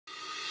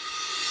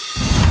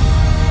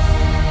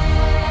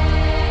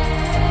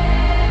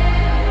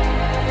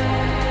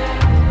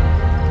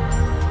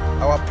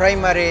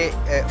primary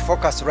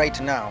focus right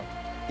now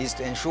is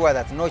to ensure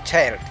that no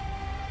child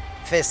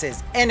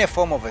faces any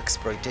form of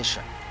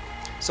exploitation.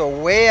 So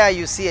where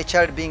you see a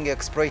child being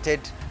exploited,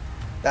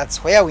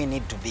 that's where we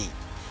need to be.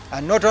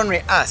 And not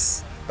only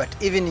us, but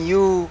even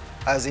you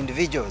as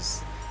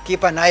individuals,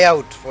 keep an eye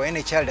out for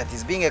any child that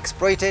is being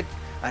exploited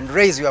and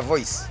raise your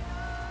voice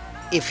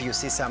if you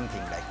see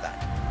something like that.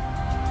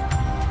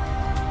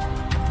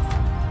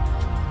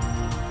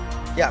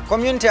 Yeah,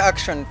 community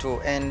action to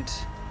end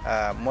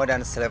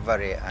modern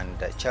slavery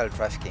and child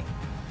trafficking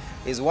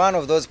is one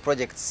of those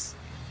projects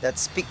that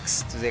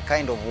speaks to the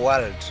kind of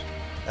world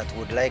that we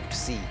would like to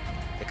see,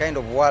 the kind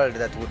of world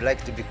that we would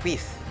like to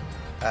bequeath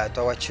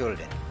to our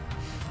children.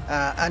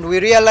 And we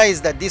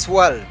realize that this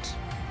world,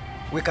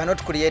 we cannot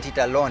create it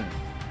alone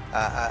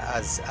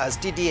as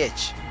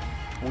TDH.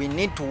 We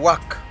need to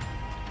work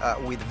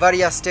with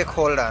various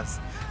stakeholders,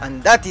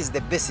 and that is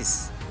the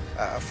basis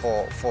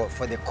for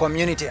the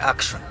community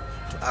action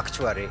to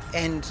actually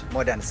end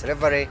modern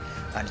slavery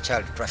and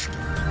child trafficking.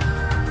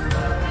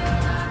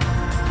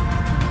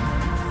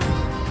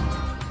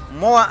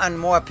 More and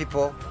more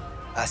people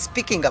are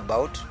speaking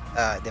about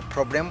the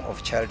problem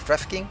of child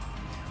trafficking.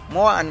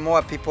 More and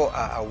more people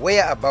are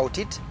aware about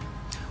it.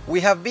 We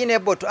have been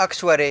able to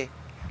actually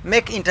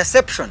make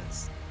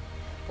interceptions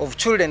of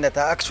children that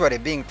are actually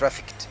being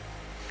trafficked.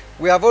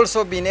 We have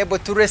also been able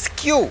to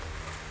rescue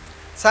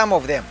some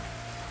of them.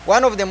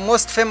 One of the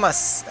most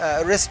famous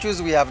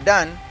rescues we have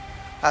done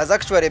has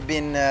actually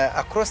been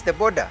across the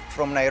border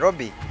from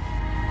Nairobi.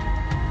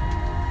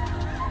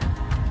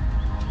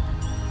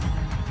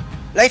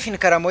 Life in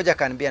Karamoja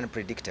can be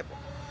unpredictable.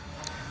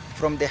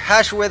 From the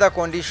harsh weather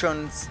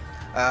conditions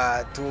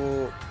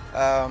to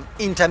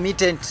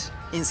intermittent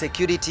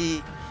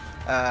insecurity,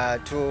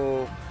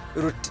 to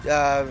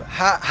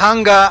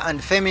hunger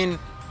and famine.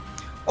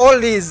 All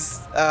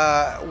these,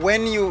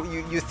 when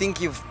you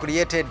think you've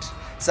created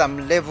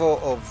some level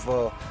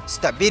of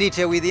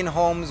stability within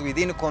homes,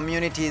 within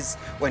communities,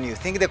 when you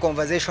think the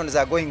conversations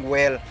are going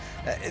well,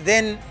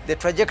 then the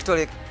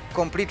trajectory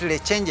completely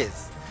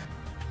changes.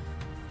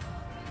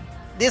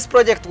 This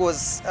project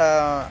was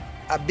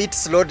a bit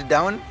slowed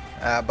down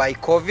by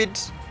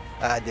COVID,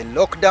 the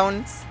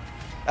lockdowns,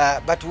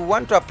 but we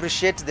want to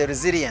appreciate the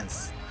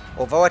resilience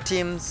of our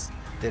teams,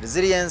 the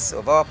resilience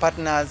of our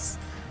partners,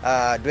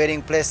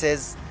 dwelling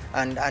places,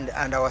 and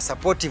our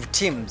supportive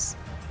teams,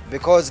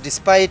 because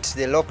despite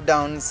the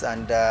lockdowns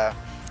and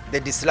the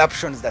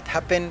disruptions that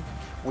happen,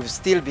 we've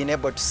still been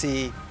able to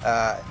see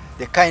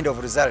the kind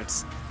of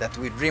results that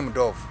we dreamed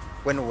of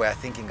when we were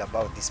thinking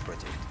about this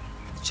project.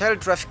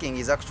 Child trafficking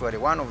is actually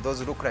one of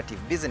those lucrative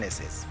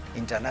businesses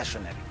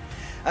internationally.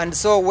 And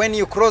so when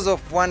you cross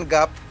off one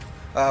gap,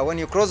 when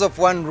you cross off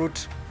one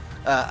route,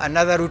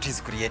 another route is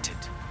created.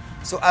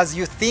 So as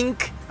you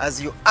think,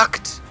 as you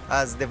act,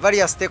 as the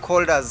various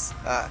stakeholders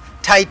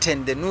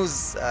tighten the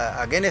noose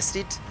against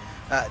it,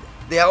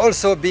 they are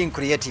also being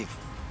creative.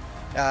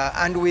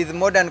 And with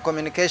modern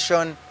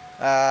communication,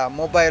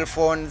 mobile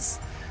phones,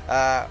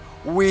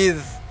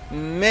 with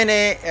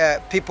many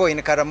people in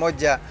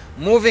Karamoja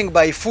moving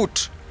by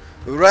foot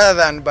rather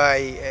than by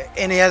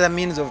any other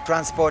means of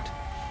transport,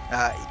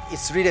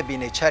 it's really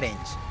been a challenge.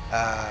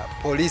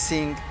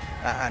 Policing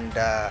and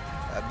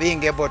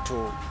being able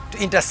to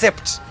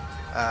intercept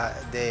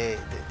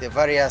the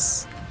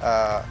various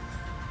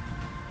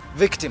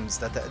victims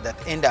that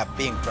end up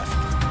being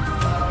trafficked.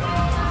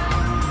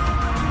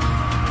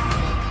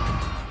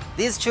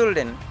 These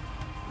children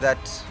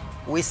that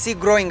we see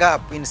growing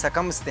up in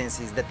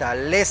circumstances that are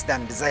less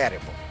than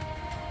desirable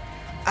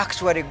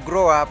actually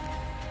grow up,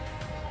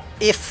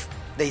 if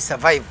they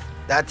survive,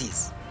 that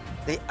is,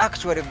 they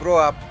actually grow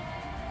up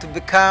to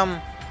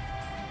become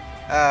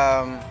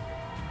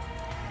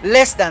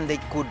less than they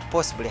could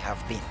possibly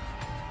have been.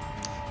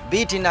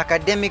 Be it in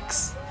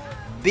academics,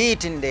 be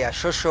it in their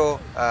social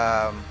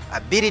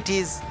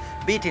abilities,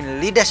 be it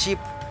in leadership,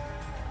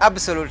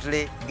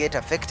 absolutely get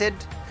affected,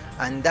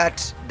 and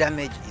that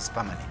damage is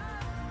permanent.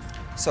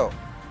 So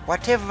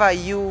whatever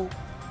you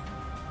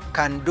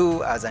can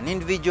do as an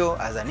individual,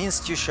 as an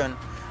institution,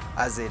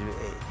 as a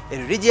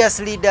religious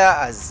leader,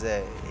 as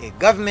a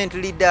government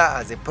leader,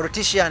 as a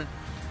politician,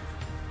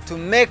 to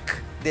make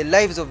the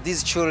lives of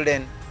these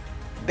children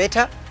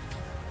better,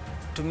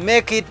 to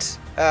make it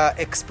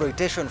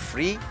exploitation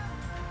free,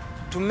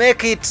 to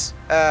make it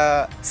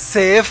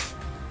safe,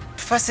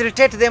 to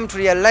facilitate them to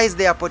realize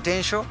their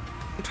potential,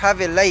 to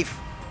have a life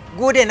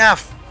good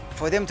enough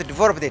for them to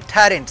develop the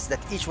talents that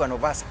each one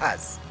of us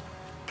has.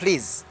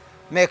 Please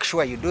make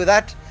sure you do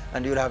that,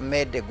 and you'll have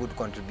made a good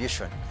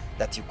contribution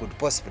that you could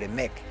possibly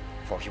make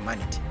for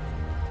humanity.